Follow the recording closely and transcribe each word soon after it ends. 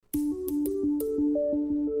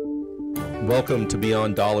Welcome to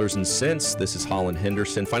Beyond Dollars and Cents. This is Holland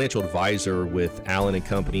Henderson, financial advisor with Allen &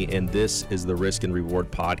 Company, and this is the Risk and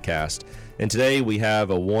Reward Podcast. And today we have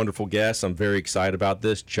a wonderful guest. I'm very excited about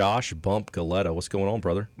this, Josh Bump Galetta. What's going on,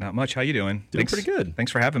 brother? Not much. How you doing? Doing pretty good.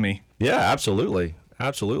 Thanks for having me. Yeah, absolutely.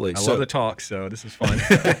 Absolutely. I love the talk, so this is fun.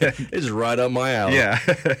 It's right up my alley. Yeah.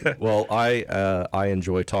 Well, I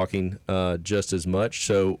enjoy talking just as much.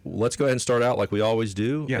 So let's go ahead and start out like we always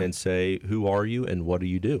do and say, who are you and what do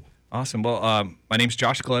you do? Awesome. Well, my name's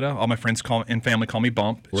Josh Galetta. All my friends and family call me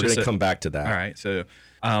Bump. We're going to come back to that. All right. So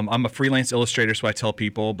I'm a freelance illustrator, so I tell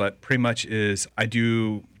people, but pretty much I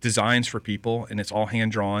do designs for people, and it's all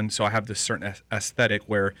hand-drawn. So I have this certain aesthetic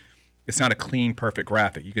where it's not a clean, perfect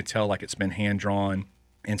graphic. You could tell like it's been hand-drawn.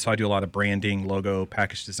 And so I do a lot of branding, logo,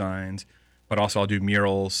 package designs, but also I'll do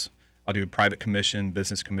murals. I'll do private commission,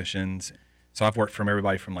 business commissions. So I've worked from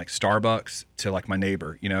everybody from like Starbucks to like my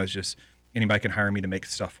neighbor. You know, it's just anybody can hire me to make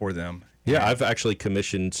stuff for them. Yeah, I've actually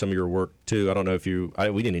commissioned some of your work too. I don't know if we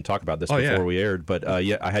didn't even talk about this before we aired, but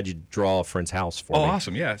I had you draw a friend's house for me. Oh,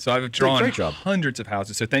 awesome. Yeah. So I've drawn hundreds of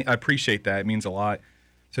houses. So I appreciate that. It means a lot.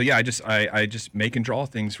 So yeah, I just make and draw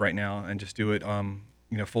things right now and just do it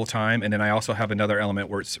full time. And then I also have another element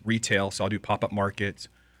where it's retail. So I'll do pop-up markets,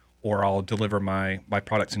 or I'll deliver my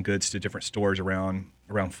products and goods to different stores around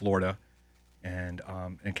Florida. And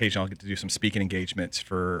occasionally I'll get to do some speaking engagements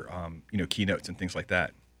for keynotes and things like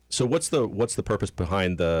that. So what's the purpose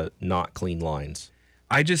behind the not clean lines?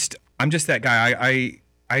 I'm just that guy.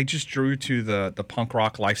 I just drew to the punk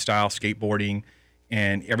rock lifestyle, skateboarding,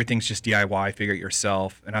 and everything's just DIY, figure it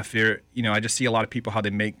yourself. And I fear, I just see a lot of people how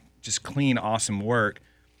they make just clean, awesome work.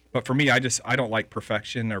 But for me, I don't like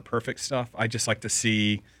perfection or perfect stuff. I just like to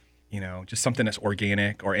see, just something that's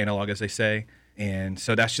organic or analog, as they say. And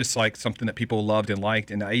so that's just like something that people loved and liked.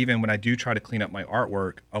 And even when I do try to clean up my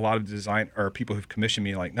artwork, a lot of design or people who've commissioned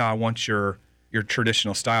me like, no, I want your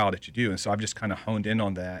traditional style that you do. And so I've just kind of honed in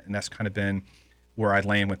on that. And that's kind of been where I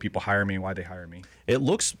land when people hire me and why they hire me. It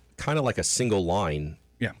looks kind of like a single line.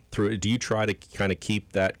 Yeah. Through. Do you try to kind of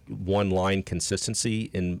keep that one line consistency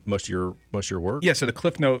in most of your work? Yeah. So the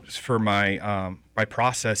cliff notes for my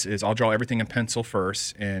process is I'll draw everything in pencil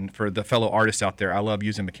first. And for the fellow artists out there, I love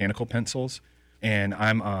using mechanical pencils. And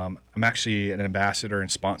I'm actually an ambassador and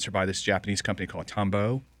sponsored by this Japanese company called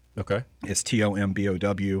Tombow. Okay. It's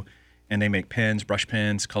Tombow, and they make pens, brush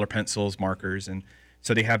pens, color pencils, markers, and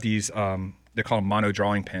so they have these. They call them mono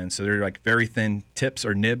drawing pens. So they're like very thin tips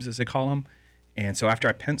or nibs, as they call them. And so after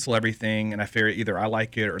I pencil everything, and I figure either I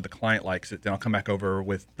like it or the client likes it, then I'll come back over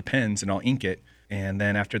with the pens and I'll ink it. And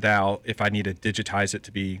then after that, if I need to digitize it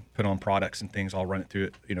to be put on products and things, I'll run it through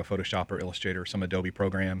Photoshop or Illustrator or some Adobe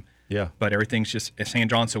program. Yeah. But everything's it's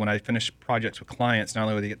hand-drawn. So when I finish projects with clients, not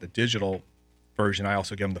only do they get the digital version, I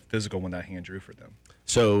also give them the physical one that I hand drew for them.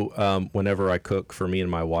 So whenever I cook for me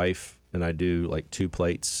and my wife, and I do like 2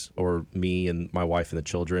 plates, or me and my wife and the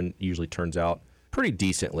children, usually turns out pretty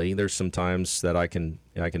decently. There's some times that I can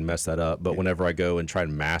mess that up. But whenever I go and try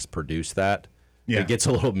to mass produce that, it gets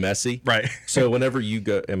a little messy. Right. So whenever you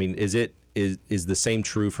go, I mean, is the same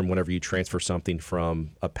true from whenever you transfer something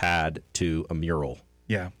from a pad to a mural?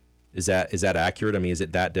 Yeah. Is that accurate? I mean, is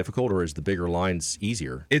it that difficult, or is the bigger lines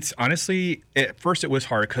easier? It's honestly, at first it was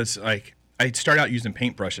hard because like I started out using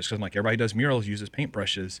paintbrushes because I'm like, everybody does murals uses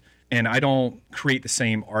paintbrushes, and I don't create the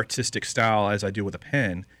same artistic style as I do with a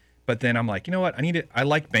pen. But then I'm like, you know what? I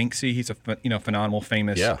like Banksy. He's a phenomenal,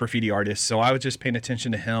 famous graffiti artist. So I was just paying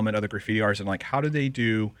attention to him and other graffiti artists and like, how do they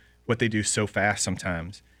do what they do so fast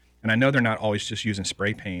sometimes? And I know they're not always just using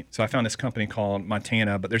spray paint. So I found this company called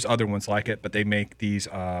Montana, but there's other ones like it, but they make these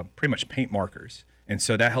pretty much paint markers. And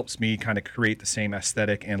so that helps me kind of create the same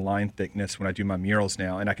aesthetic and line thickness when I do my murals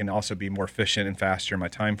now. And I can also be more efficient and faster in my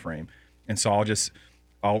time frame. And so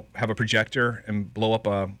I'll have a projector and blow up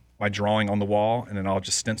my drawing on the wall, and then I'll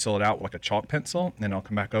just stencil it out with like a chalk pencil. And then I'll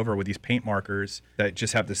come back over with these paint markers that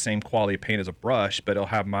just have the same quality of paint as a brush, but it'll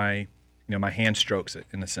have my hand strokes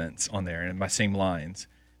in a sense on there and my same lines.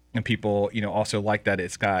 And people, also like that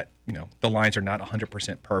it's got, the lines are not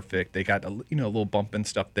 100% perfect. They got a little bump and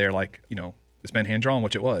stuff there, like, it's been hand drawn,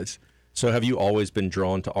 which it was. So have you always been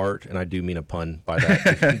drawn to art? And I do mean a pun by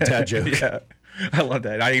that. Dad joke. Yeah, I love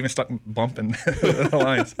that. I even stuck bumping the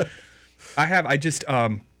lines.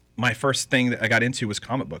 My first thing that I got into was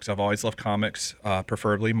comic books. I've always loved comics,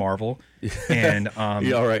 preferably Marvel. And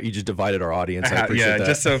yeah, all right, you just divided our audience. I appreciate that.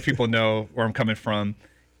 Just so people know where I'm coming from.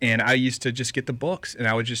 And I used to just get the books, and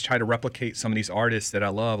I would just try to replicate some of these artists that I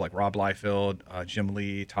love, like Rob Liefeld, Jim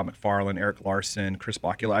Lee, Todd McFarlane, Eric Larson, Chris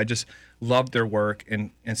Bocula. I just loved their work,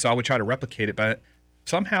 and so I would try to replicate it. But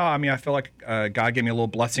somehow, I mean, I feel like God gave me a little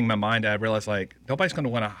blessing in my mind. I realized like nobody's going to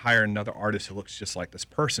want to hire another artist who looks just like this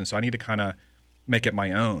person. So I need to kind of make it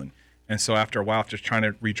my own. And so after a while, after trying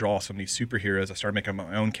to redraw some of these superheroes, I started making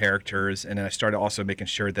my own characters. And then I started also making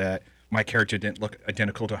sure that my character didn't look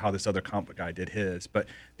identical to how this other comic book guy did his. But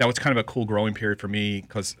that was kind of a cool growing period for me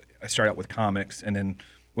because I started out with comics. And then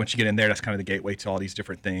once you get in there, that's kind of the gateway to all these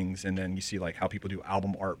different things. And then you see like how people do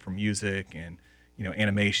album art for music and,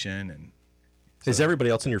 animation. And Is everybody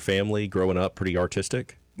else in your family growing up pretty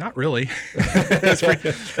artistic? not really.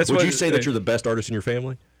 Would you say that you're the best artist in your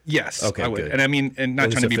family? Yes, Okay, I would. good. And I mean, and not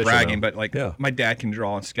At trying to least be official bragging, now. but like Yeah. my dad can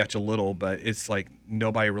draw and sketch a little, but it's like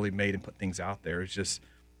nobody really made and put things out there. It's just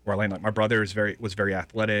where I land. Like my brother was very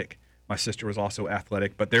athletic. My sister was also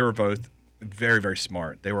athletic, but they were both very, very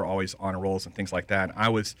smart. They were always honor rolls and things like that.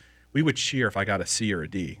 And we would cheer if I got a C or a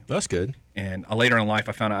D. That's good. And later in life,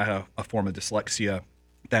 I found out I had a form of dyslexia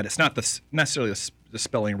that it's not necessarily the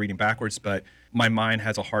spelling and reading backwards, but my mind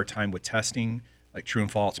has a hard time with testing, like true and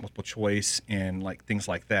false, multiple choice, and like things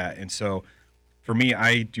like that. And so for me,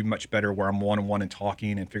 I do much better where I'm one-on-one and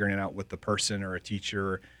talking and figuring it out with the person or a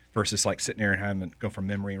teacher versus like sitting there and having to go from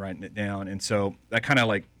memory and writing it down. And so that kind of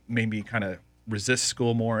like made me kind of resist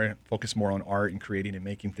school more, focus more on art and creating and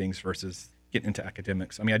making things versus getting into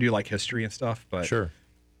academics. I mean, I do like history and stuff, but Sure.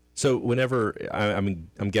 So whenever, I'm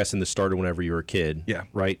guessing this started whenever you were a kid. Yeah.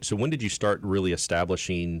 Right. So when did you start really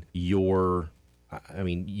establishing your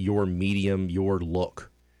medium, your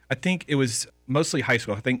look? I think it was mostly high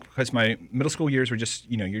school. I think because my middle school years were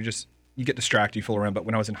just, you get distracted, you fool around. But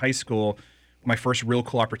when I was in high school, my first real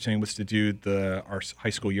cool opportunity was to do our high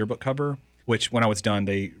school yearbook cover, which when I was done,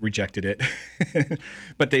 they rejected it.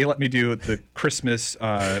 But they let me do the Christmas.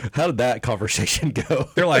 How did that conversation go?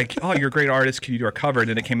 They're like, "Oh, you're a great artist. Can you do our cover?" And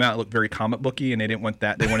then it came out, it looked very comic booky, and they didn't want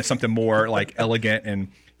that. They wanted something more like elegant and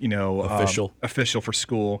official for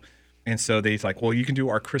school. And so they's like, "Well, you can do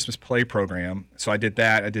our Christmas play program." So I did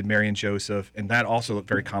that. I did Mary and Joseph, and that also looked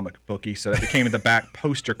very comic booky. So that became the back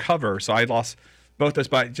poster cover. So I lost both those,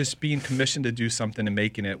 but just being commissioned to do something and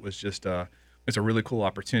making it was just was a really cool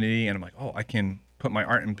opportunity. And I'm like, oh, I can put my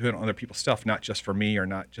art and put it on other people's stuff, not just for me or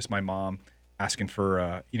not just my mom asking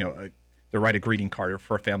for to write a greeting card or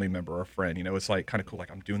for a family member or a friend. It's like kind of cool.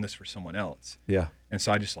 Like I'm doing this for someone else. Yeah. And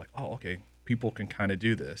so I just like, oh, okay, people can kind of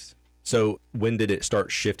do this. So when did it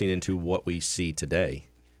start shifting into what we see today?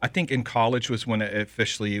 I think in college was when it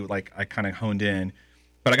officially, like, I kind of honed in.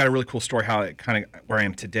 But I got a really cool story how it kind of where I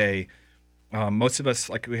am today. Most of us,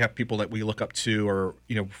 like, we have people that we look up to, or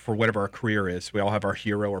for whatever our career is. We all have our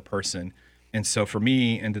hero or person. And so for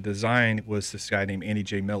me, in the design was this guy named Andy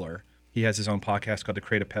J. Miller. He has his own podcast called The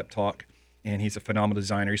Creative Pep Talk, and he's a phenomenal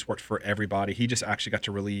designer. He's worked for everybody. He just actually got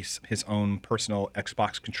to release his own personal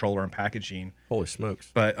Xbox controller and packaging. Holy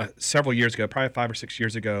smokes! But several years ago, probably 5 or 6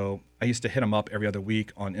 years ago, I used to hit him up every other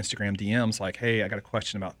week on Instagram DMs, like, "Hey, I got a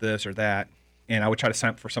question about this or that," and I would try to sign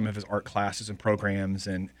up for some of his art classes and programs,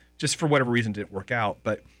 and just for whatever reason didn't work out.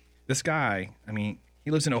 But this guy, I mean, he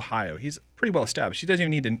lives in Ohio. He's pretty well established. He doesn't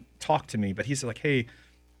even need to talk to me, but he's like, "Hey, I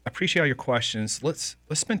appreciate all your questions. Let's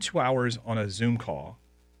spend 2 hours on a Zoom call,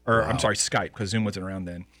 or I'm sorry, Skype, because Zoom wasn't around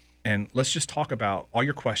then. And let's just talk about all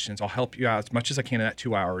your questions. I'll help you out as much as I can in that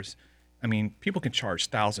 2 hours." I mean, people can charge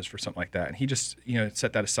thousands for something like that. And he just,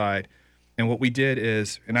 set that aside. And what we did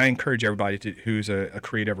is, and I encourage everybody who's a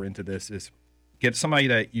creative or into this, is get somebody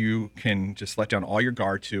that you can just let down all your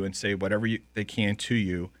guard to and say whatever they can to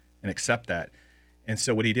you and accept that. And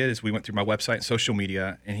so what he did is we went through my website and social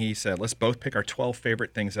media, and he said, let's both pick our 12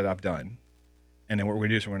 favorite things that I've done. And then what we're going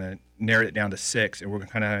to do is we're going to narrow it down to 6, and we're going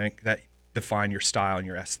to kind of make that define your style and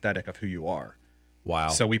your aesthetic of who you are. Wow.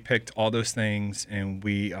 So we picked all those things, and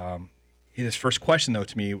we his first question, though,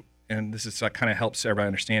 to me, and this is kind of helps everybody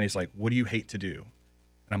understand, he's like, what do you hate to do?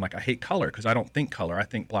 And I'm like, I hate color because I don't think color. I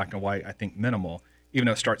think black and white. I think minimal. Even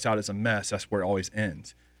though it starts out as a mess, that's where it always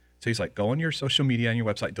ends. So he's like, go on your social media and your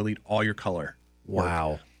website, delete all your color work.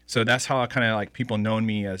 Wow. So that's how I kind of like people known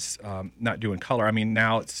me as not doing color. I mean,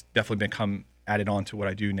 now it's definitely become added on to what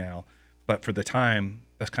I do now. But for the time,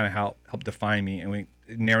 that's kind of how it helped define me. And we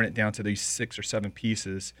narrowed it down to these 6 or 7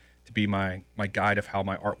 pieces to be my guide of how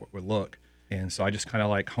my artwork would look. And so I just kind of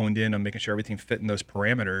like honed in on making sure everything fit in those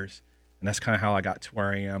parameters. And that's kind of how I got to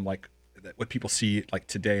where I am, like what people see like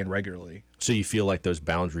today and regularly. So you feel like those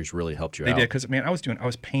boundaries really helped you out? They did, because man, I was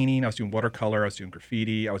painting, I was doing watercolor, I was doing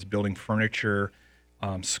graffiti, I was building furniture,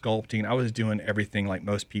 sculpting. I was doing everything like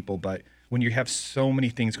most people. But when you have so many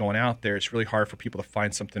things going out there, it's really hard for people to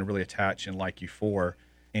find something to really attach and like you for.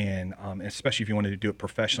 And especially if you wanted to do it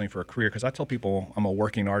professionally for a career, because I tell people I'm a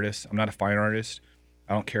working artist, I'm not a fine artist.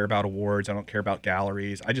 I don't care about awards. I don't care about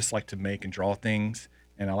galleries. I just like to make and draw things.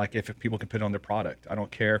 And I like if people can put it on their product. I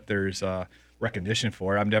don't care if there's recognition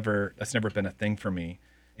for it. That's never been a thing for me.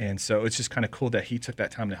 And so it's just kind of cool that he took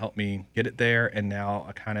that time to help me get it there. And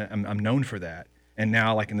now I'm known for that. And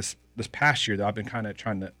now like in this past year, though, I've been kind of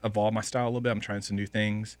trying to evolve my style a little bit. I'm trying some new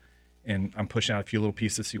things, and I'm pushing out a few little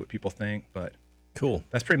pieces, see what people think. But cool.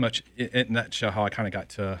 That's pretty much in a nutshell how I kind of got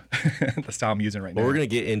to the style I'm using right now. Well, we're going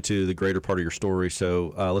to get into the greater part of your story.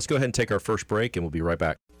 So let's go ahead and take our first break, and we'll be right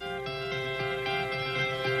back.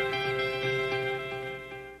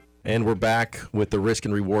 And we're back with the Risk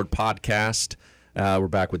and Reward podcast. We're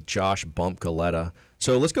back with Josh Bump Galletta.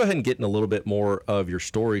 So let's go ahead and get in a little bit more of your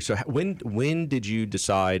story. So when did you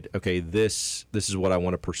decide, okay, this is what I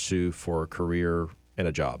want to pursue for a career and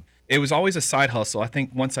a job? It was always a side hustle. I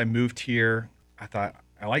think once I moved here, I thought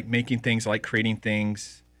I like making things, I like creating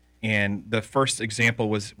things. And the first example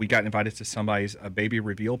was we got invited to somebody's baby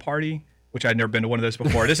reveal party, which I'd never been to one of those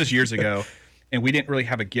before. This is years ago. And we didn't really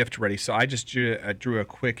have a gift ready. So I just drew a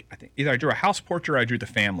quick, I think either I drew a house portrait or I drew the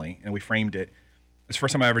family, and we framed it. It's the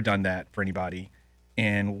first time I ever done that for anybody.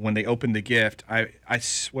 And when they opened the gift, I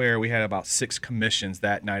swear we had about 6 commissions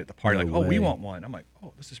that night at the party. No like, way. oh, we want one. I'm like,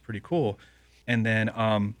 oh, this is pretty cool. And then,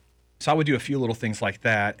 so I would do a few little things like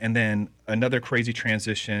that. And then another crazy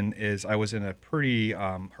transition is I was in a pretty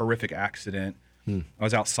horrific accident. I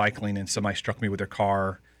was out cycling and somebody struck me with their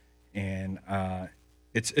car. And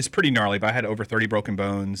it's pretty gnarly, but I had over 30 broken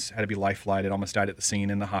bones, had to be life flighted, almost died at the scene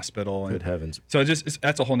in the hospital. And Good heavens. so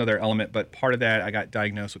that's a whole nother element. But part of that, I got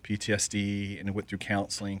diagnosed with PTSD and went through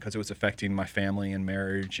counseling because it was affecting my family and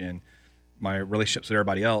marriage and my relationships with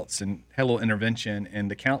everybody else, and had a little intervention. And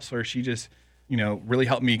the counselor, she just, really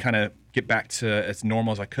helped me kind of get back to as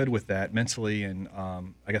normal as I could with that mentally and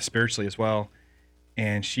I guess spiritually as well.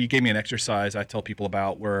 And she gave me an exercise I tell people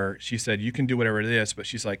about where she said, you can do whatever it is, but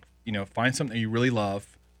she's like, find something that you really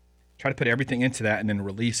love, try to put everything into that and then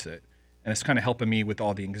release it. And it's kind of helping me with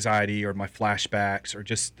all the anxiety or my flashbacks or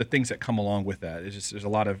just the things that come along with that. There's a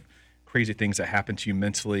lot of crazy things that happen to you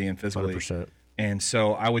mentally and physically. 100%. And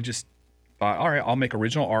so I would just thought, all right, I'll make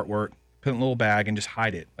original artwork, put it in a little bag and just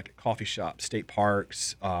hide it, like at coffee shops, state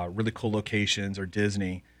parks, really cool locations, or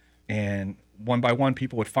Disney. And one by one,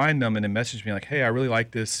 people would find them and then message me like, hey, I really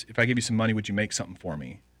like this. If I give you some money, would you make something for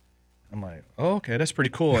me? I'm like, oh, okay, that's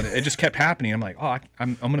pretty cool. And it just kept happening. I'm like, oh,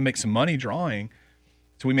 I'm going to make some money drawing.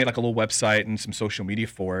 So we made like a little website and some social media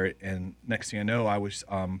for it. And next thing I know, I was,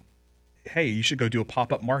 hey, you should go do a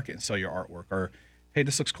pop-up market and sell your artwork. Or, hey,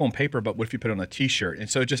 this looks cool on paper, but what if you put it on a T-shirt? And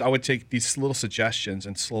so I would take these little suggestions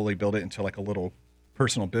and slowly build it into like a little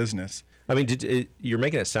personal business. I mean, you're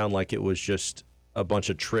making it sound like it was just a bunch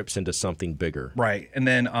of trips into something bigger. Right. And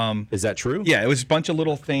then Is that true? yeah, it was a bunch of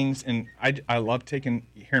little things, and I love hearing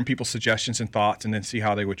people's suggestions and thoughts and then see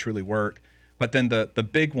how they would truly work. But then the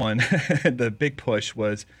big one, the big push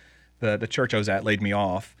was the church I was at laid me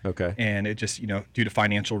off. Okay. And it just, due to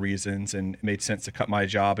financial reasons, and it made sense to cut my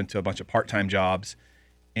job into a bunch of part-time jobs.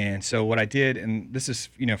 And so what I did, and this is,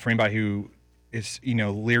 for anybody who is,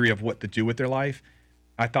 leery of what to do with their life,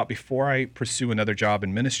 I thought before I pursue another job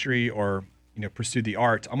in ministry or pursue the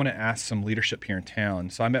arts, I'm going to ask some leadership here in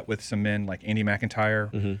town. So I met with some men like Andy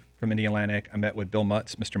McIntyre from Indiana. I met with Bill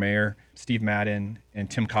Mutz, Mr. Mayor, Steve Madden, and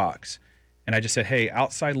Tim Cox. And I just said, hey,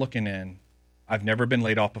 outside looking in, I've never been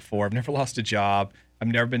laid off before. I've never lost a job. I've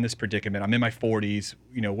never been in this predicament. I'm in my 40s.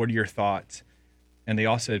 What are your thoughts? And they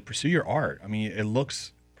all said, pursue your art. I mean, it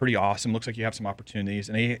looks pretty awesome. Looks like you have some opportunities.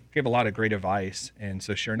 And they gave a lot of great advice. And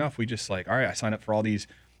so sure enough, we just all right, I signed up for all these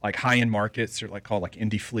like high-end markets, or called like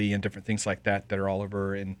Indie Flea and different things like that are all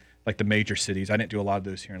over in like the major cities. I didn't do a lot of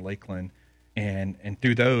those here in Lakeland, and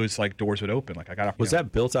through those like doors would open. Like I got. Was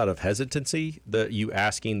that built out of hesitancy, you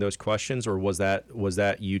asking those questions, or was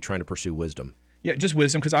that you trying to pursue wisdom? Yeah, just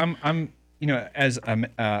wisdom, because I'm as a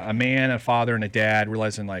man, a father, and a dad,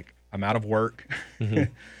 realizing like I'm out of work.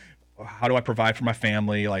 How do I provide for my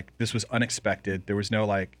family? Like this was unexpected. There was no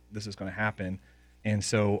like this is going to happen. And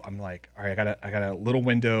so I'm like, all right, I got a little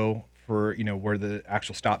window for, where the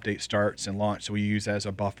actual stop date starts and launch. So we use that as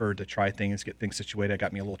a buffer to try things, get things situated. I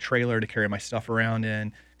got me a little trailer to carry my stuff around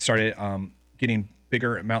in, started getting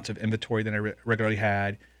bigger amounts of inventory than I regularly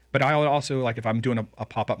had. But I would also, like if I'm doing a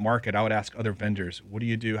pop-up market, I would ask other vendors, what do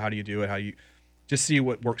you do? How do you do it? How you just see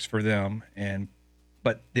what works for them.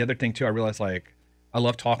 But the other thing too, I realized like, I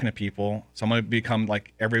love talking to people. So I'm going to become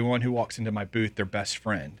like everyone who walks into my booth, their best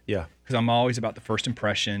friend. Yeah. Because I'm always about the first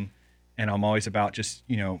impression, and I'm always about just,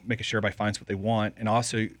 making sure everybody finds what they want. And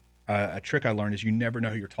also a trick I learned is you never know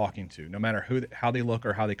who you're talking to, no matter how they look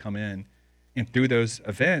or how they come in. And through those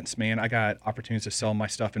events, man, I got opportunities to sell my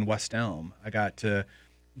stuff in West Elm. I got to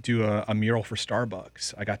do a mural for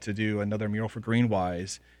Starbucks. I got to do another mural for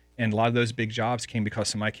Greenwise. And a lot of those big jobs came because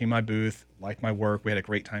somebody came to my booth, liked my work. We had a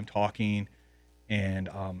great time talking. And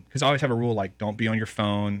because I always have a rule, like, don't be on your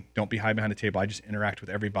phone, don't be hiding behind the table. I just interact with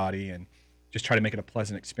everybody and just try to make it a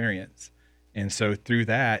pleasant experience. And so through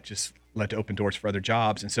that, just led to open doors for other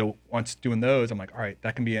jobs. And so once doing those, I'm like, all right,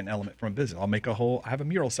 that can be an element from a business. I have a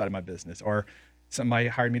mural side of my business, or somebody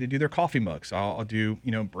hired me to do their coffee mug. So I'll do,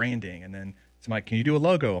 branding. And then somebody, can you do a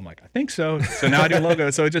logo? I'm like, I think so. So now I do a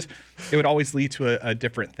logo. So it would always lead to a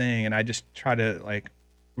different thing. And I just try to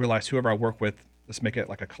realize whoever I work with, let's make it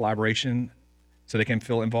like a collaboration so they can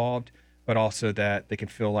feel involved, but also that they can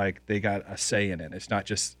feel like they got a say in it. It's not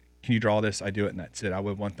just, can you draw this? I do it and that's it. I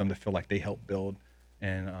would want them to feel like they helped build.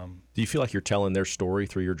 And do you feel like you're telling their story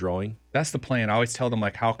through your drawing? That's the plan. I always tell them,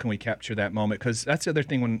 like, how can we capture that moment? Because that's the other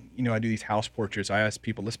thing when, I do these house portraits, I ask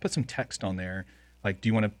people, let's put some text on there. Like, do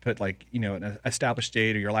you want to put an established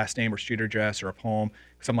date or your last name or street address or a poem?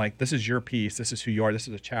 Because I'm like, this is your piece. This is who you are. This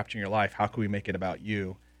is a chapter in your life. How can we make it about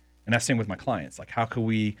you? And that's the same with my clients. Like, how can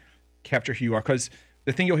we capture who you are? Because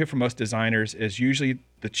the thing you'll hear from most designers is usually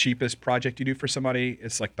the cheapest project you do for somebody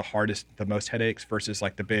is like the hardest, the most headaches, versus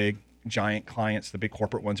like the big giant clients. The big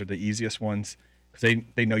corporate ones are the easiest ones because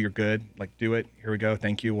they know you're good. Like, do it. Here we go.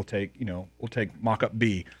 Thank you. We'll take mock-up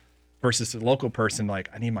B. Versus the local person, like,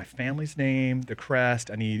 I need my family's name, the crest.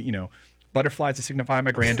 I need, butterflies to signify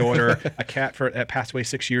my granddaughter, a cat that passed away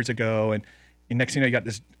 6 years ago. And next thing you got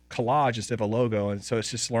this collage instead of a logo. And so it's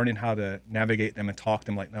just learning how to navigate them and talk to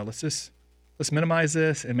them like, no, let's minimize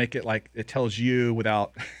this and make it like it tells you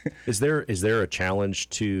without. Is there a challenge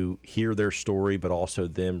to hear their story, but also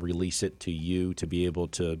them release it to you to be able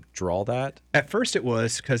to draw that? At first it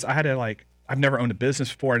was because I had to I've never owned a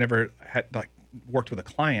business before. I never had worked with a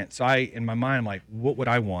client. So in my mind, I'm like, what would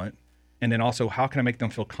I want? And then also, how can I make them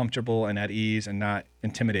feel comfortable and at ease and not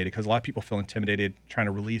intimidated? Because a lot of people feel intimidated trying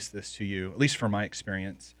to release this to you, at least from my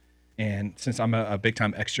experience. And since I'm a big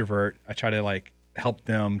time extrovert, I try to help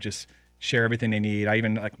them just share everything they need. I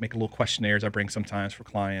even make little questionnaires I bring sometimes for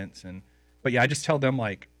clients. But yeah, I just tell them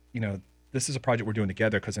this is a project we're doing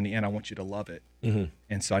together because in the end, I want you to love it. Mm-hmm.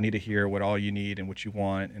 And so I need to hear what all you need and what you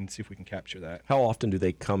want and see if we can capture that. How often do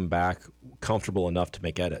they come back comfortable enough to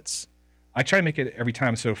make edits? I try to make it every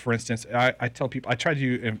time. So for instance, I tell people, I try to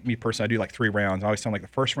do, me personally, I do 3 rounds. I always tell them the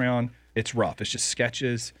first round, it's rough. It's just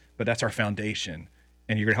sketches, but that's our foundation.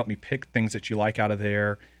 And you're going to help me pick things that you like out of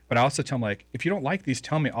there. But I also tell them, if you don't like these,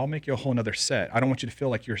 tell me. I'll make you a whole nother set. I don't want you to feel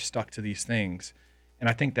like you're stuck to these things. And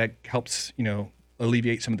I think that helps,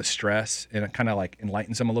 alleviate some of the stress, and it kind of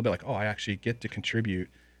enlightens them a little bit. I actually get to contribute,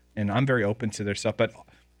 and I'm very open to their stuff. But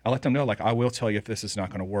I let them know, I will tell you if this is not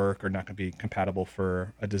going to work or not going to be compatible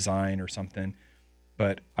for a design or something.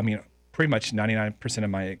 But I mean, pretty much 99% of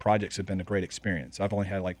my projects have been a great experience. I've only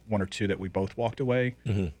had 1 or 2 that we both walked away,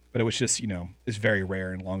 mm-hmm. but it was just, it's very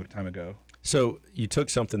rare and a long time ago. So you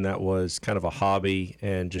took something that was kind of a hobby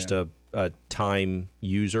and just a time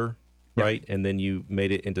user, right? And then you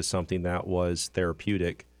made it into something that was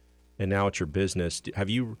therapeutic, and now it's your business. Have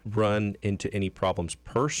you run into any problems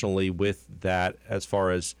personally with that, as far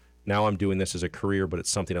as, now I'm doing this as a career, but it's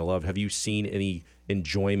something I love? Have you seen any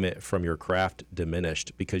enjoyment from your craft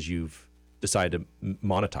diminished because you've decided to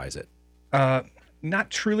monetize it? Not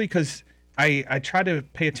truly, because I try to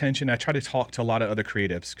pay attention. I try to talk to a lot of other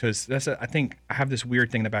creatives, because I think I have this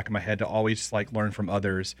weird thing in the back of my head to always learn from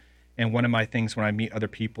others. And one of my things when I meet other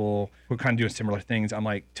people who are kind of doing similar things, I'm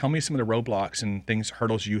like, tell me some of the roadblocks and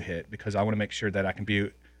hurdles you hit, because I want to make sure that I can be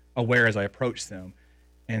aware as I approach them.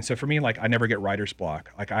 And so for me, I never get writer's block.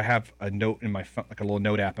 I have a note in my phone, a little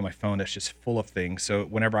note app in my phone that's just full of things. So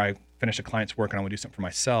whenever I finish a client's work and I want to do something for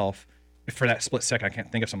myself, if for that split second I can't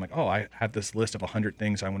think of something, I have this list of 100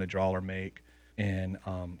 things I want to draw or make. And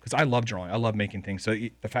because I love drawing, I love making things. So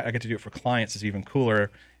the fact I get to do it for clients is even cooler.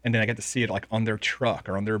 And then I get to see it on their truck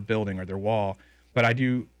or on their building or their wall. But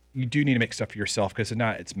you do need to make stuff for yourself, because if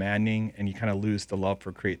not, it's maddening and you kind of lose the love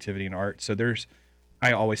for creativity and art. So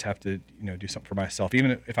I always have to do something for myself.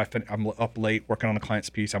 Even if I'm up late working on a client's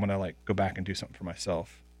piece, I'm gonna go back and do something for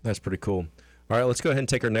myself. That's pretty cool. All right, let's go ahead and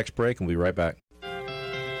take our next break, and we'll be right back.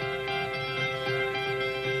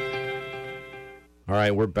 All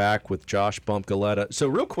right, we're back with Josh Bump Galetta. So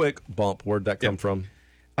real quick, Bump, where'd that come from?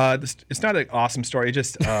 It's not an awesome story. It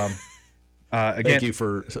just again, thank you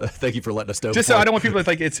for letting us know. Just so I don't want people to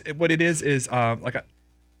think it's what it is.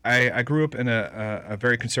 I grew up in a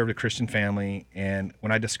very conservative Christian family, and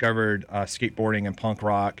when I discovered skateboarding and punk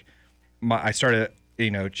rock, I started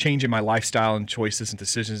changing my lifestyle and choices and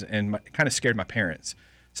decisions, and it kind of scared my parents.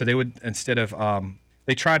 So they would, instead of,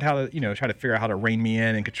 they tried how to, try to figure out how to rein me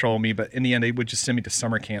in and control me. But in the end, they would just send me to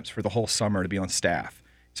summer camps for the whole summer to be on staff.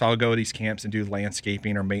 So I would go to these camps and do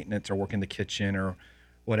landscaping or maintenance or work in the kitchen or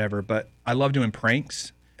whatever. But I love doing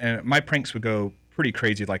pranks, and my pranks would go pretty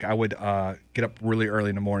crazy. Like I would get up really early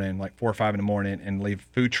in the morning, like 4 or 5 in the morning, and leave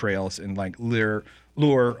food trails and like lure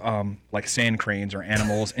like sand cranes or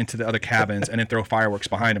animals into the other cabins, and then throw fireworks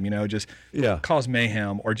behind them. Just cause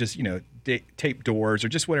mayhem, or just tape doors, or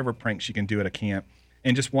just whatever pranks you can do at a camp.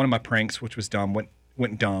 And just one of my pranks, which was dumb,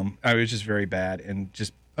 went dumb. I was just very bad, and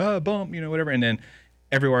just bump, whatever. And then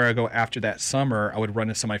everywhere I go after that summer, I would run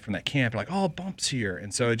into somebody from that camp, like, oh, Bump's here.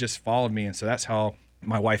 And so it just followed me. And so that's how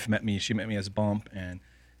my wife met me. She met me as Bump. And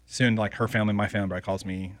soon, like, her family, my family calls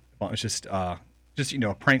me Bump. It's just a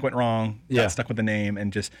prank went wrong, got stuck with the name,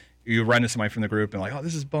 and just you run into somebody from the group and like, oh,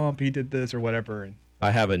 this is Bump, he did this or whatever. And I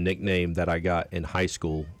have a nickname that I got in high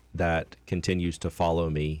school that continues to follow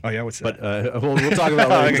me. Oh yeah, what's that? But we'll talk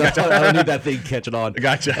about it later. I don't need that thing catching on.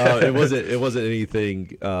 Gotcha. It wasn't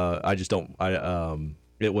anything. I just don't.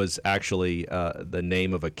 It was actually the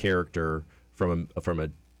name of a character from a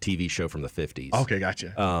TV show from the 50s. Okay,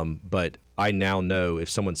 gotcha. But I now know if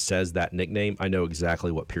someone says that nickname, I know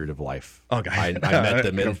exactly what period of life I met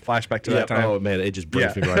them in. Flashback to that time. Oh man, it just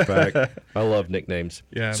brings me right back. I love nicknames.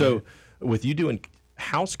 Yeah. So man. with you doing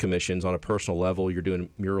house commissions on a personal level, you're doing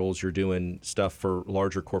murals, you're doing stuff for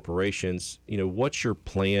larger corporations. What's your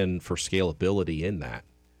plan for scalability in that?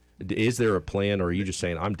 Is there a plan, or are you just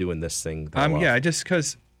saying, I'm doing this thing that I love? Yeah, just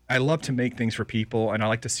because I love to make things for people, and I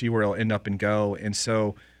like to see where it'll end up and go. And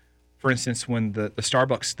so, for instance, when the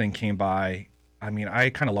Starbucks thing came by, I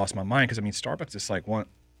kind of lost my mind, because Starbucks is like one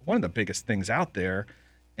of the biggest things out there,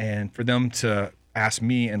 and for them to ask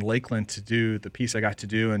me in Lakeland to do the piece I got to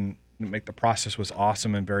do and make the process was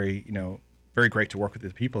awesome and very, very great to work with the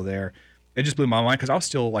people there. It just blew my mind, because I was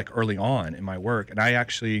still like early on in my work, and I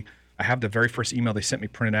have the very first email they sent me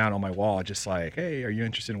printed out on my wall, just like, hey, are you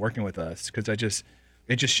interested in working with us? Because it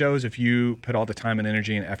just shows, if you put all the time and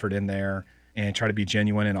energy and effort in there and try to be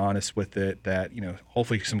genuine and honest with it, that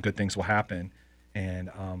hopefully some good things will happen. And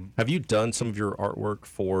have you done some of your artwork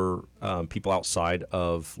for people outside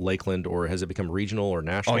of Lakeland, or has it become regional or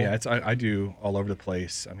national? Oh yeah, I do all over the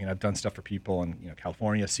place. I've done stuff for people in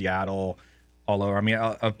California, Seattle, all over.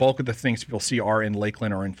 A bulk of the things people see are in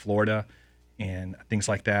Lakeland or in Florida and things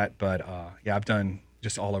like that. But yeah, I've done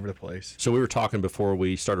just all over the place. So we were talking before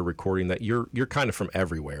we started recording that you're kind of from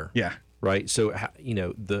everywhere. Yeah. Right. So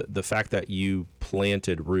the fact that you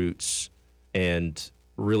planted roots and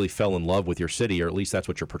really fell in love with your city, or at least that's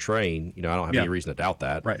what you're portraying. I don't have any reason to doubt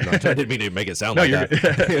that. Right. I didn't mean to make it sound like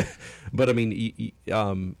that. But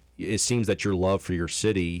it seems that your love for your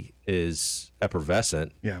city is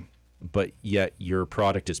effervescent. Yeah. But yet your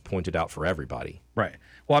product is pointed out for everybody. Right.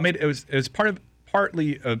 Well, it was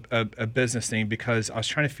partly a business thing, because I was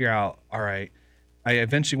trying to figure out, all right, I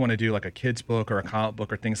eventually want to do like a kid's book or a comic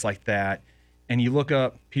book or things like that. And you look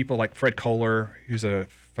up people like Fred Kohler, who's a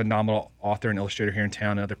phenomenal author and illustrator here in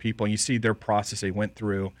town, and other people, and you see their process they went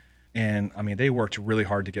through. And they worked really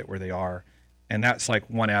hard to get where they are. And that's like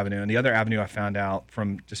one avenue. And the other avenue I found out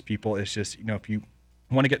from just people is just, if you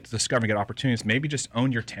want to get to discover and get opportunities, maybe just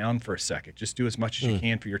own your town for a second. Just do as much as you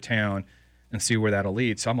can for your town and see where that'll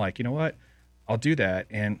lead. So I'm like, you know what? I'll do that.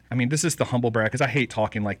 And this is the humble brag, because I hate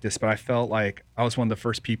talking like this, but I felt like I was one of the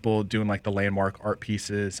first people doing like the landmark art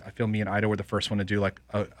pieces. I feel me and Ida were the first one to do like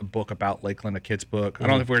a book about Lakeland, a kid's book. I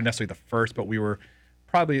don't know if we were necessarily the first, but we were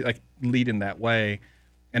probably like leading that way.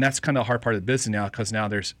 And that's kind of the hard part of the business now, because now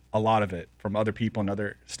there's a lot of it from other people and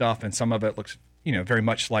other stuff. And some of it looks, very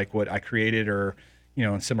much like what I created, or,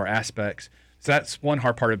 in similar aspects. So that's one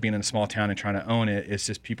hard part of being in a small town and trying to own it, is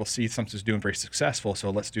just people see something's doing very successful,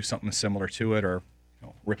 so let's do something similar to it, or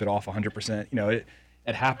rip it off 100%.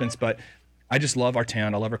 It happens, but I just love our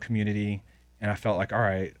town. I love our community, and I felt like, all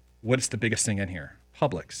right, what's the biggest thing in here?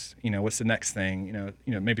 Publix. What's the next thing?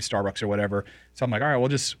 Maybe Starbucks or whatever. So I'm like, all right, we'll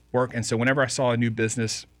just work. And so whenever I saw a new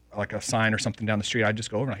business, like a sign or something down the street, I'd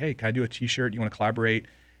just go over and like, hey, can I do a T-shirt? You want to collaborate?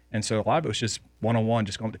 And so a lot of it was just one-on-one,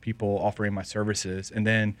 just going up to people, offering my services, and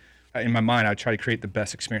then in my mind, I'd try to create the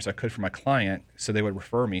best experience I could for my client, so they would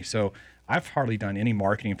refer me. So I've hardly done any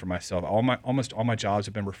marketing for myself. Almost all my jobs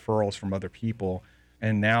have been referrals from other people.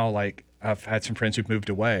 And now, like, I've had some friends who've moved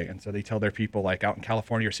away, and so they tell their people, like, out in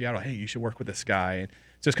California or Seattle, hey, you should work with this guy. And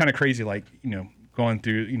so it's kind of crazy, like, going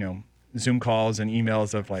through, Zoom calls and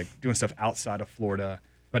emails of, like, doing stuff outside of Florida.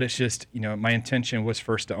 But it's just, my intention was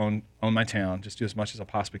first to own my town, just do as much as I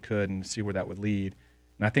possibly could and see where that would lead.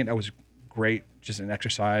 And I think that was great, just an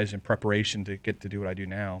exercise and preparation to get to do what I do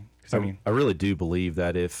now. Because I really do believe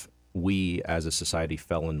that if we as a society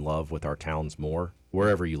fell in love with our towns more,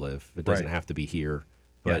 wherever you live. It doesn't Right. have to be here,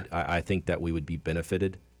 but I think that we would be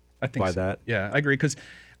benefited I think by so. that. Yeah, I agree. Because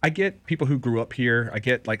I get people who grew up here. I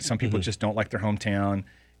get like some people just don't like their hometown,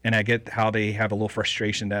 and I get how they have a little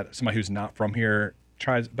frustration that somebody who's not from here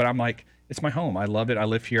tries. But I'm like, it's my home. I love it. I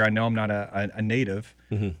live here. I know I'm not a native,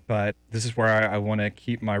 but this is where I want to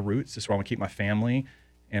keep my roots. This is where I want to keep my family,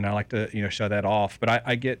 and I like to show that off. But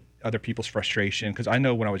I get other people's frustration because I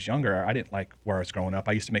know when I was younger, I didn't like where I was growing up.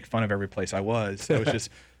 I used to make fun of every place I was. It was just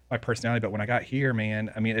my personality. But when I got here,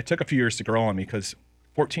 man, I mean, it took a few years to grow on me because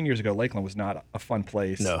 14 years ago, Lakeland was not a fun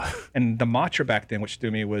place. No. And the mantra back then, which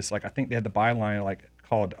threw me, was like, I think they had the byline like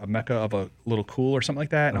called a mecca of a little cool or something like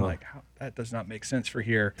that. And I'm like, that does not make sense for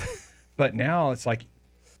here. But now it's like,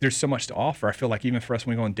 there's so much to offer. I feel like even for us,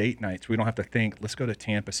 when we go on date nights, we don't have to think, let's go to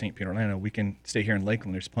Tampa, St. Pete, Orlando. We can stay here in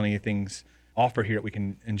Lakeland. There's plenty of things offered here that we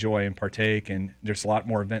can enjoy and partake. And there's a lot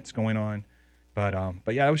more events going on. But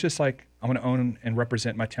yeah, I was just like, I want to own and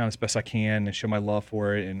represent my town as best I can and show my love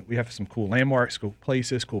for it. And we have some cool landmarks, cool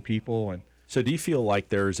places, cool people. And So do you feel like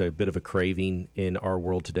there's a bit of a craving in our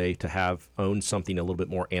world today to own something a little bit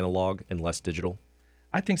more analog and less digital?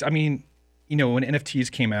 I think so. I mean, when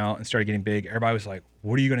NFTs came out and started getting big, everybody was like,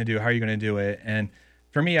 what are you going to do? How are you going to do it? And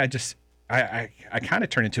for me, I kind of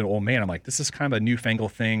turned into an old man. I'm like, this is kind of a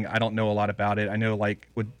newfangled thing. I don't know a lot about it. I know like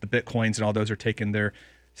with the Bitcoins and all those are taking their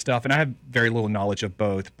stuff. And I have very little knowledge of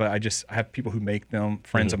both, but I have people who make them,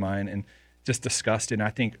 friends of mine, and just discussed it. And I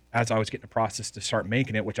think as I was getting the process to start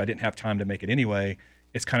making it, which I didn't have time to make it anyway,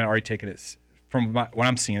 it's kind of already taken its, from what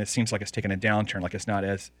I'm seeing, it seems like it's taken a downturn, like it's not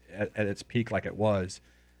at its peak like it was.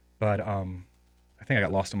 But I think I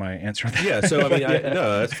got lost in my answer on that. Yeah, so I mean,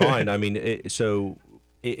 no, that's fine. I mean, it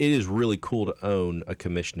is really cool to own a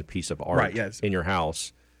commissioned piece of art Right, yes. in your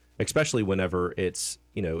house, especially whenever it's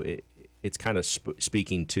it's kind of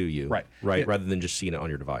speaking to you, Right. Right, Yeah. rather than just seeing it on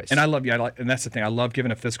your device. And and that's the thing. I love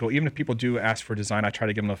giving a physical, even if people do ask for design, I try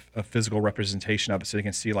to give them a physical representation of it so they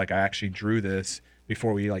can see like I actually drew this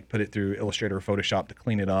before we like put it through Illustrator or Photoshop to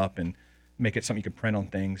clean it up and make it something you can print on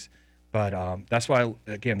things. But that's why I,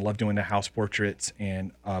 again, love doing the house portraits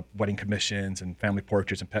and wedding commissions and family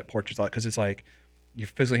portraits and pet portraits, because it's like you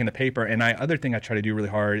physically hand the paper. And other thing I try to do really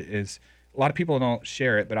hard is a lot of people don't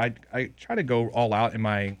share it, but I try to go all out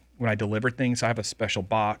when I deliver things. I have a special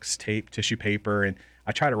box, tape, tissue paper, and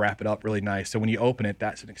I try to wrap it up really nice. So when you open it,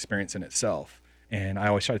 that's an experience in itself. And I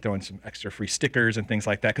always try to throw in some extra free stickers and things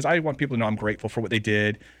like that because I want people to know I'm grateful for what they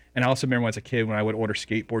did. And I also remember when I was a kid, when I would order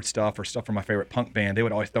skateboard stuff or stuff from my favorite punk band, they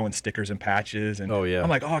would always throw in stickers and patches. And Oh, yeah. I'm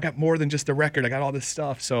like, I got more than just the record. I got all this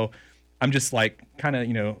stuff. So I'm just like kind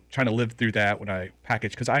of, trying to live through that when I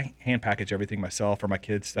package, because I hand package everything myself for my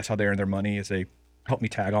kids. That's how they earn their money, is they help me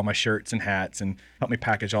tag all my shirts and hats and help me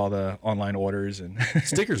package all the online orders. And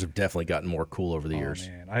Stickers have definitely gotten more cool over the years.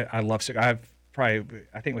 man, I love stickers.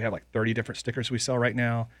 I think we have like 30 different stickers we sell right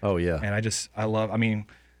now. Oh, yeah. And I mean,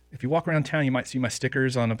 if you walk around town, you might see my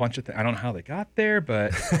stickers on a bunch of things. I don't know how they got there,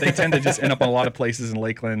 but they tend to just end up on a lot of places in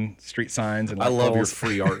Lakeland, street signs. And I love your poles.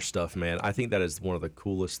 free art stuff, man. I think that is one of the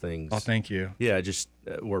coolest things. Oh, thank you. Yeah, just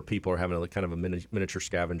where people are having a kind of a miniature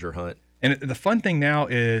scavenger hunt. And the fun thing now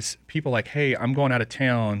is people like, hey, I'm going out of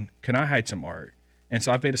town. Can I hide some art? And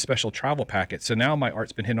so I've made a special travel packet. So now my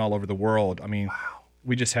art's been hidden all over the world. I mean,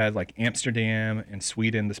 we just had like Amsterdam and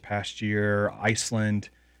Sweden this past year, Iceland.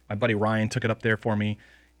 My buddy Ryan took it up there for me.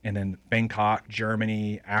 And then Bangkok,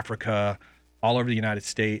 Germany, Africa, all over the United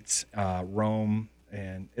States, Rome.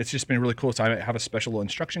 And it's just been really cool. So I have a special little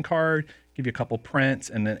instruction card, give you a couple prints,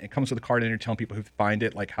 and then it comes with a card in there telling people who find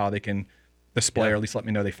it, like how they can display or at least let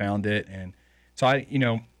me know they found it. And so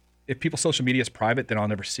if people's social media is private, then I'll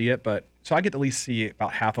never see it. But so I get to at least see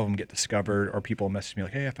about half of them get discovered, or people message me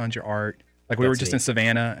like, hey, I found your art. Like we were just in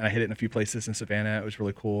Savannah, and I hit it in a few places in Savannah. It was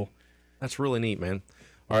really cool. That's really neat, man.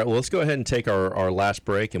 All right, well, let's go ahead and take our last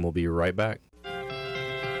break, and we'll be right back.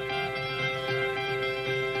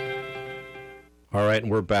 All right,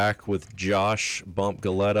 and we're back with Josh Bump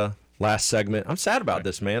Galetta. Last segment. I'm sad about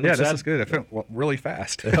this, man. Yeah, I'm this sad. is good. I felt really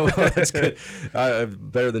fast. Well, that's good.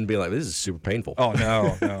 Better than being like, this is super painful. Oh,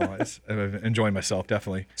 no. I'm enjoying myself,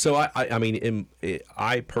 definitely. So,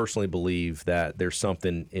 I personally believe that there's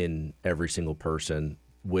something in every single person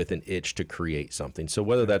with an itch to create something. So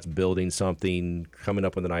whether that's building something, coming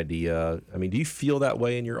up with an idea, I mean, do you feel that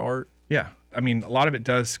way in your art? Yeah. I mean, a lot of it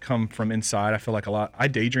does come from inside. I feel like I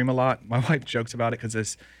daydream a lot. My wife jokes about it because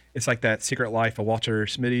it's like that Secret Life of Walter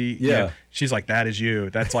Smitty. Yeah. She's like, that is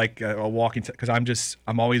you. That's like a walking, because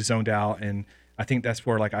I'm always zoned out. And I think that's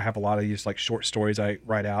where like I have a lot of these like short stories I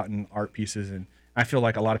write out and art pieces. And I feel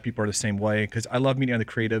like a lot of people are the same way because I love meeting other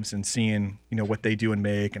creatives and seeing, what they do and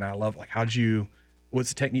make. And I love like, what's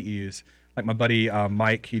the technique you use? Like my buddy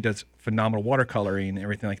Mike, he does phenomenal watercoloring and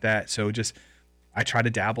everything like that. So I try to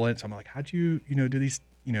dabble in it. So I'm like, how'd you, do these,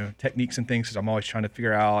 techniques and things? Because I'm always trying to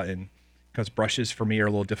figure out, and because brushes for me are a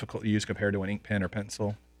little difficult to use compared to an ink pen or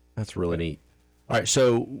pencil. That's really neat. All right,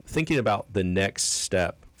 so thinking about the next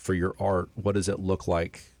step for your art, what does it look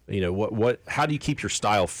like? How do you keep your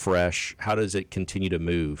style fresh? How does it continue to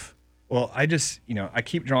move? Well, I just, I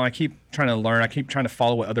keep drawing, I keep trying to learn, I keep trying to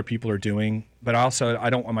follow what other people are doing, but I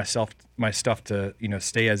don't want my stuff to,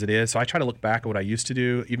 stay as it is. So I try to look back at what I used to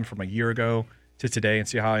do, even from a year ago to today, and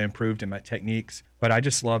see how I improved in my techniques. But I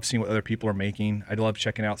just love seeing what other people are making. I love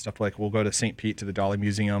checking out stuff like we'll go to St. Pete to the Dolly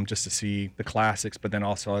Museum just to see the classics, but then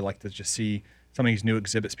also I like to just see some of these new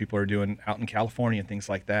exhibits people are doing out in California and things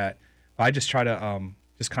like that. I just try to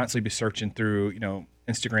just constantly be searching through,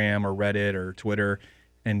 Instagram or Reddit or Twitter,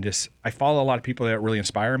 and I follow a lot of people that really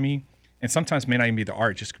inspire me. And sometimes it may not even be the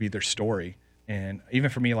art, just could be their story. And even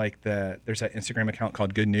for me, like there's that Instagram account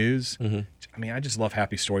called Good News. Mm-hmm. I mean, I just love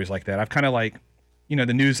happy stories like that. I've kind of like, the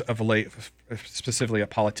news of late, specifically at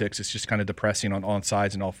politics, it's just kind of depressing on all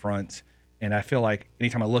sides and all fronts. And I feel like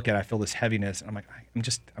anytime I look at it, I feel this heaviness. And I'm like,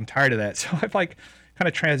 I'm tired of that. So I've like kind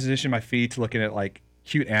of transitioned my feed to looking at like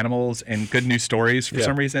cute animals and good news stories for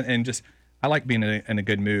some reason. And I like being in a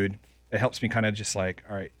good mood. It helps me kind of just like,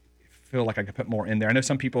 all right, feel like I could put more in there. I know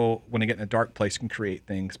some people, when they get in a dark place, can create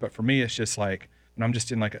things. But for me, it's just like when I'm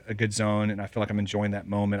just in like a good zone and I feel like I'm enjoying that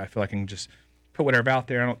moment, I feel like I can just put whatever out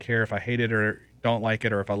there. I don't care if I hate it or don't like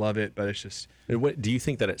it or if I love it, but it's just. Do you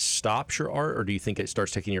think that it stops your art, or do you think it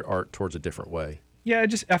starts taking your art towards a different way? Yeah,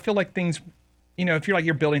 I feel like things, if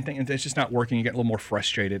you're building things and it's just not working, you get a little more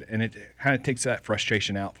frustrated, and it kind of takes that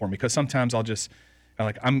frustration out for me, because sometimes I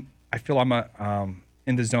feel I'm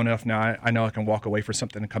in the zone enough now. I know I can walk away for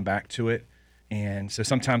something and come back to it. And so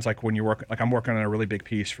sometimes like when I'm working on a really big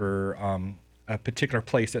piece for a particular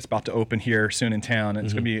place that's about to open here soon in town, and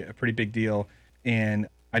it's going to be a pretty big deal. And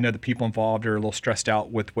I know the people involved are a little stressed out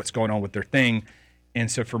with what's going on with their thing. And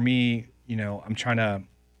so for me, I'm trying to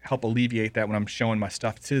help alleviate that when I'm showing my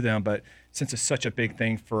stuff to them. But since it's such a big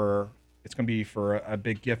thing it's going to be for a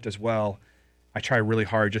big gift as well, I try really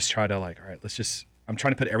hard, try to like, all right, I'm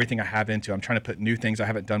trying to put everything I have into. I'm trying to put new things I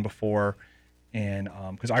haven't done before. And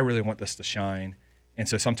because I really want this to shine. And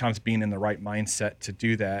so sometimes being in the right mindset to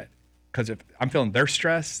do that, because if I'm feeling their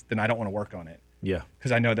stress, then I don't want to work on it. Yeah.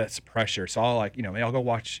 Because I know that's pressure. So I'll maybe I'll go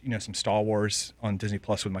watch, some Star Wars on Disney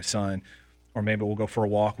Plus with my son, or maybe we'll go for a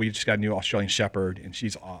walk. We just got a new Australian Shepherd, and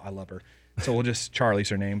I love her. So Charlie's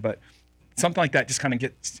her name. But something like that just kind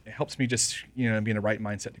of helps me just, be in the right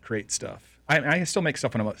mindset to create stuff. I still make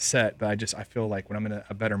stuff when I'm upset, but I feel like when I'm in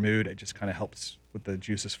a better mood, it just kind of helps with the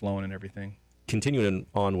juices flowing and everything. Continuing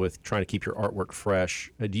on with trying to keep your artwork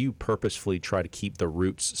fresh, do you purposefully try to keep the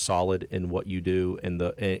roots solid in what you do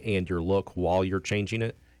and your look while you're changing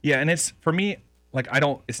it? Yeah, and it's for me, like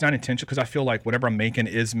it's not intentional, because I feel like whatever I'm making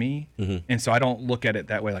is me, and so I don't look at it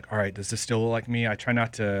that way. Like, all right, does this still look like me? I try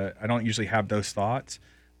not to. I don't usually have those thoughts,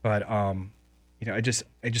 but I just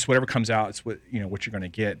whatever comes out, it's what what you're going to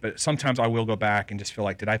get. But sometimes I will go back and just feel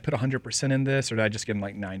like, did I put 100% in this, or did I just give them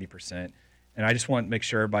like 90%? And I just want to make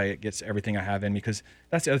sure everybody gets everything I have in me, because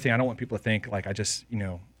that's the other thing. I don't want people to think like I just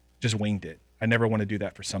winged it. I never want to do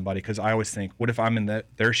that for somebody, because I always think, what if I'm in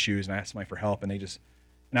their shoes and I ask somebody for help, and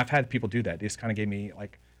and I've had people do that. They just kind of gave me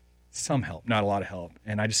like some help, not a lot of help.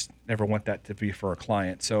 And I just never want that to be for a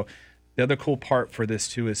client. So the other cool part for this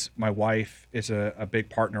too is my wife is a big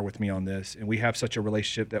partner with me on this. And we have such a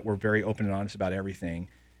relationship that we're very open and honest about everything.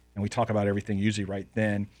 And we talk about everything usually right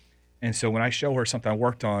then. And so when I show her something I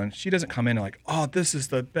worked on, she doesn't come in and like, oh, this is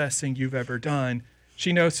the best thing you've ever done.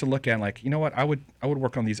 She knows to look at and like, you know what, I would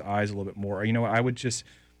work on these eyes a little bit more. Or, you know what,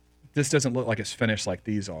 this doesn't look like it's finished like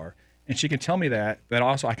these are. And she can tell me that, but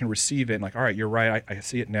also I can receive it and like, all right, you're right. I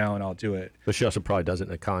see it now and I'll do it. But she also probably does it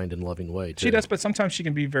in a kind and loving way too. She does, but sometimes she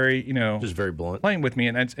can be very, just very blunt, playing with me,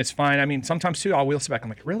 and it's fine. I mean, sometimes too, I'll wheel sit back. I'm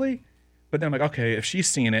like, really? But then I'm like, okay, if she's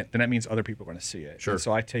seeing it, then that means other people are going to see it. Sure. And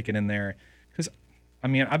so I take it in there, because I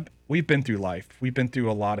mean, we've been through life. We've been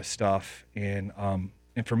through a lot of stuff, and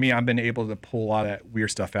for me, I've been able to pull a lot of that weird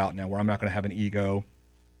stuff out now, where I'm not going to have an ego.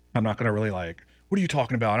 I'm not going to really like, what are you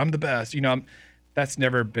talking about? I'm the best. That's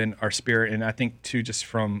never been our spirit. And I think too, just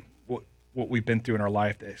from what we've been through in our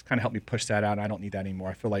life, it's kind of helped me push that out. And I don't need that anymore.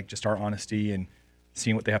 I feel like just our honesty and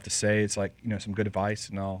seeing what they have to say, it's like, some good advice,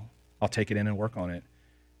 and I'll take it in and work on it.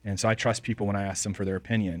 And so I trust people when I ask them for their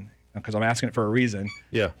opinion, because I'm asking it for a reason.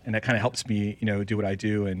 Yeah. And that kind of helps me, do what I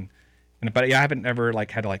do. And But yeah, I haven't ever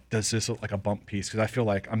like had to like, does this look like a bump piece? Because I feel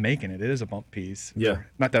like I'm making it. It is a bump piece. Yeah. Or,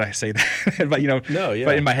 not that I say that, but No, yeah.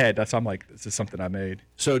 But in my head, I'm like, this is something I made.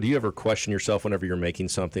 So do you ever question yourself whenever you're making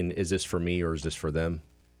something? Is this for me or is this for them?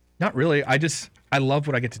 Not really. I love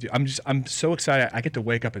what I get to do. I'm so excited. I get to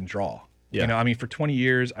wake up and draw. Yeah. I mean, for 20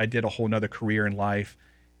 years, I did a whole nother career in life.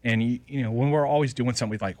 And, when we're always doing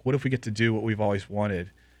something, like, what if we get to do what we've always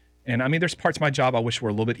wanted? And I mean, there's parts of my job I wish were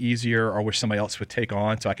a little bit easier or wish somebody else would take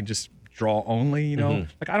on so I can just draw only,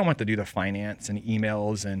 Like, I don't want to do the finance and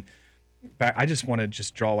emails but I just want to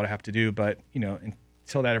just draw what I have to do. But,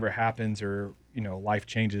 until that ever happens or, life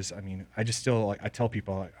changes, I mean, I just still, like, I tell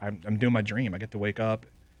people, like, I'm doing my dream. I get to wake up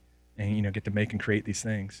and, get to make and create these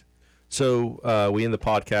things. So we end the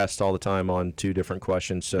podcast all the time on 2 different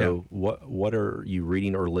questions. So what are you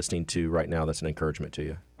reading or listening to right now that's an encouragement to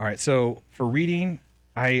you? All right. So for reading,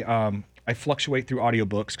 I fluctuate through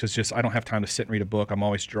audiobooks because I don't have time to sit and read a book. I'm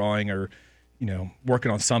always drawing or,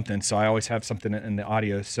 working on something. So I always have something in the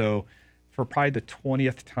audio. So for probably the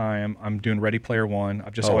 20th time, I'm doing Ready Player One.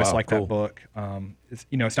 I've just always liked that book.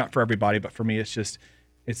 It's not for everybody, but for me, it's just,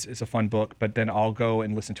 it's a fun book. But then I'll go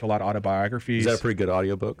and listen to a lot of autobiographies. Is that a pretty good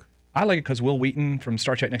audiobook? I like it because Will Wheaton from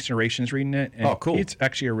Star Trek Next Generation is reading it. And cool. It's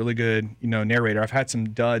actually a really good, narrator. I've had some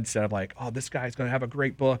duds that I'm like, oh, this guy's going to have a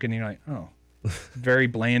great book. And you're like, oh, very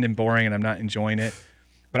bland and boring and I'm not enjoying it.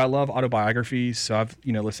 But I love autobiographies. So I've,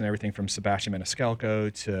 listened to everything from Sebastian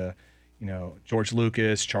Maniscalco to, George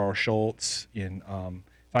Lucas, Charles Schultz. So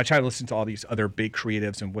I try to listen to all these other big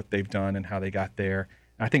creatives and what they've done and how they got there.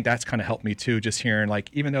 And I think that's kind of helped me too, just hearing, like,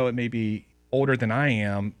 even though it may be older than I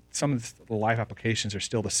am, some of the life applications are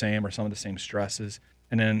still the same or some of the same stresses.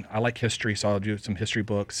 And then I like history, so I'll do some history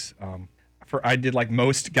books. I did like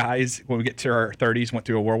most guys when we get to our 30s, went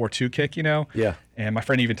through a World War II kick, Yeah. And my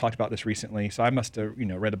friend even talked about this recently. So I must have,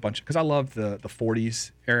 read a bunch because I love the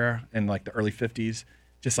 40s era and like the early 50s.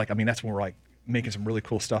 Just like, I mean, that's when we're like making some really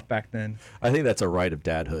cool stuff back then. I think that's a rite of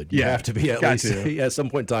dadhood. You have to be at least at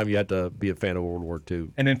some point in time. You had to be a fan of World War II.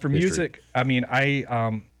 And then for music, I mean,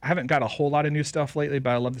 I haven't got a whole lot of new stuff lately,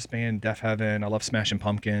 but I love this band Deaf Heaven. I love Smashing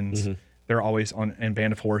Pumpkins. Mm-hmm. They're always on, and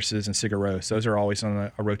Band of Horses and Sigur Rós. Those are always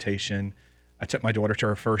on a rotation. I took my daughter to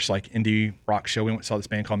her first like indie rock show. We went and saw this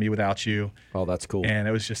band called Me Without You. Oh, that's cool. And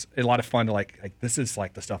it was just a lot of fun to like this is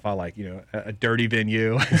like the stuff I like, a dirty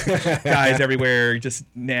venue, guys everywhere, just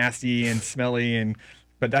nasty and smelly.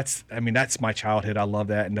 But that's my childhood. I love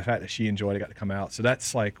that. And the fact that she enjoyed it, got to come out. So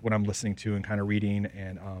that's like what I'm listening to and kind of reading.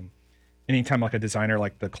 And anytime like a designer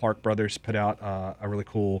like the Clark brothers put out a really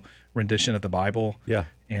cool rendition of the Bible. Yeah.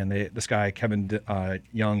 And this guy, Kevin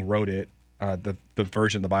Young, wrote it. The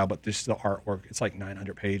version of the Bible, but just the artwork, it's like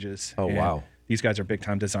 900 pages. Oh, and wow. These guys are big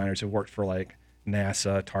time designers who worked for like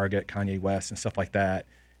NASA, Target, Kanye West, and stuff like that.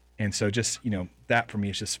 And so just, that for me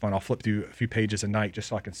is just fun. I'll flip through a few pages a night just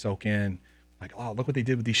so I can soak in like, oh, look what they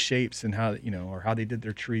did with these shapes and how, or how they did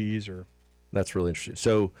their trees or. That's really interesting.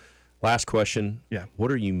 So last question. Yeah.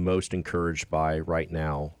 What are you most encouraged by right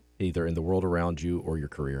now, either in the world around you or your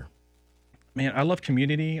career? Man, I love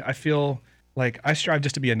community. I feel like I strive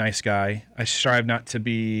just to be a nice guy. I strive not to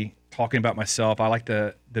be talking about myself. I like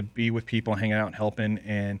to be with people and hanging out and helping.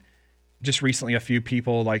 And just recently, a few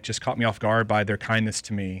people like just caught me off guard by their kindness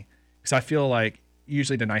to me. Because I feel like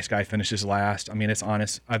usually the nice guy finishes last. I mean, it's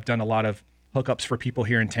honest. I've done a lot of hookups for people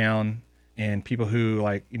here in town and people who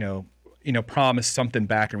like, promise something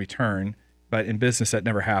back in return. But in business, that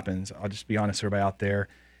never happens. I'll just be honest with everybody out there.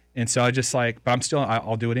 And so I just but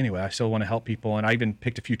I'll do it anyway. I still want to help people. And I even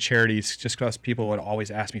picked a few charities just because people would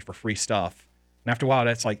always ask me for free stuff. And after a while,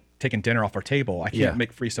 that's like taking dinner off our table. I can't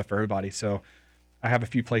make free stuff for everybody. So I have a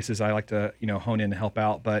few places I like to, hone in and help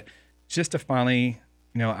out. But just to finally,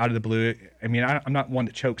 out of the blue, I mean, I'm not one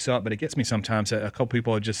that chokes up, but it gets me sometimes that a couple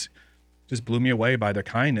people just blew me away by their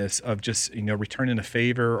kindness of just, returning a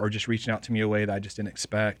favor or just reaching out to me a way that I just didn't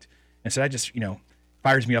expect. And so that just,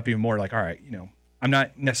 fires me up even more like, all right, I'm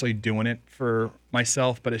not necessarily doing it for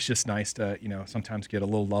myself, but it's just nice to, sometimes get a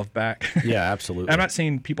little love back. Yeah, absolutely. I'm not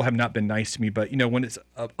saying people have not been nice to me, but, when it's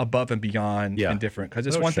above and beyond and different, because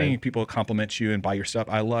it's one thing people compliment you and buy your stuff.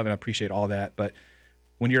 I love and appreciate all that. But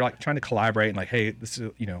when you're like trying to collaborate and like, hey, this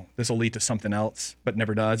is, this will lead to something else, but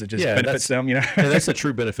never does. It just benefits them, And that's the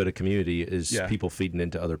true benefit of community is people feeding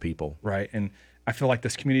into other people. Right. And I feel like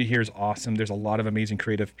this community here is awesome. There's a lot of amazing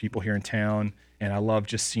creative people here in town. And I love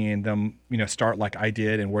just seeing them, start like I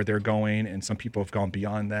did and where they're going. And some people have gone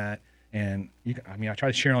beyond that. And I try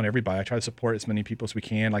to share on everybody. I try to support as many people as we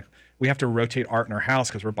can. Like we have to rotate art in our house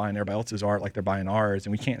because we're buying everybody else's art like they're buying ours.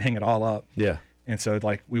 And we can't hang it all up. Yeah. And so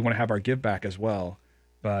like we want to have our give back as well.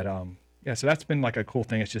 But so that's been like a cool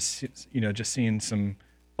thing. It's just, just seeing some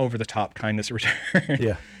over the top kindness return.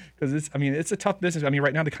 Yeah. Because it's a tough business. I mean,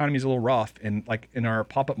 right now the economy is a little rough, and like in our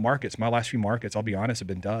pop-up markets, my last few markets, I'll be honest, have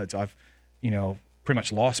been duds. I've, pretty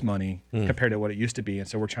much lost money compared to what it used to be. And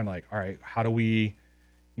so we're trying to all right, how do we,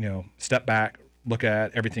 step back, look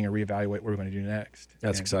at everything and reevaluate what we're going to do next.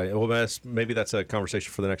 That's exciting. Well, maybe that's a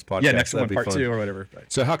conversation for the next podcast. Yeah, next That'd one, be part fun. 2 or whatever.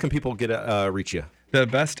 Right. So how can people reach you? The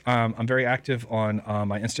best, I'm very active on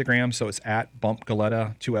my Instagram. So it's at Bump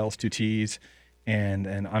Galletta, 2 L's, 2 T's. And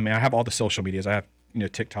I have all the social medias. I have,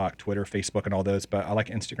 TikTok, Twitter, Facebook, and all those, but I like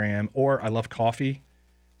Instagram, or I love coffee.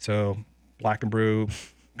 So Black and Brew,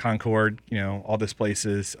 Concord, all those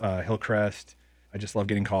places, Hillcrest. I just love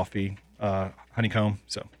getting coffee, Honeycomb.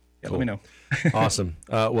 So Cool. Let me know. Awesome.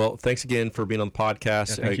 Well, thanks again for being on the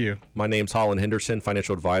podcast. Yeah, thank you. My name's Holland Henderson,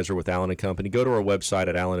 financial advisor with Allen & Company. Go to our website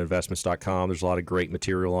at alleninvestments.com. There's a lot of great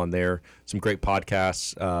material on there, some great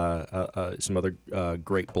podcasts, some other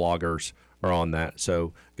great bloggers are on that.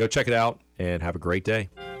 So go check it out and have a great day.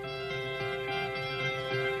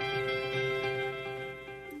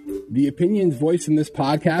 The opinions voiced in this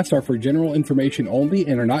podcast are for general information only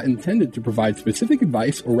and are not intended to provide specific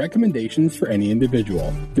advice or recommendations for any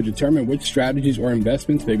individual. To determine which strategies or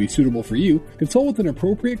investments may be suitable for you, consult with an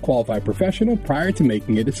appropriate qualified professional prior to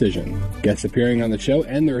making a decision. Guests appearing on the show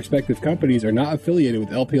and their respective companies are not affiliated with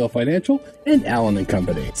LPL Financial and Allen &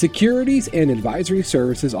 Company. Securities and advisory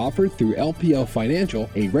services offered through LPL Financial,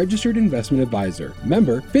 a registered investment advisor.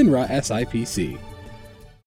 Member FINRA SIPC.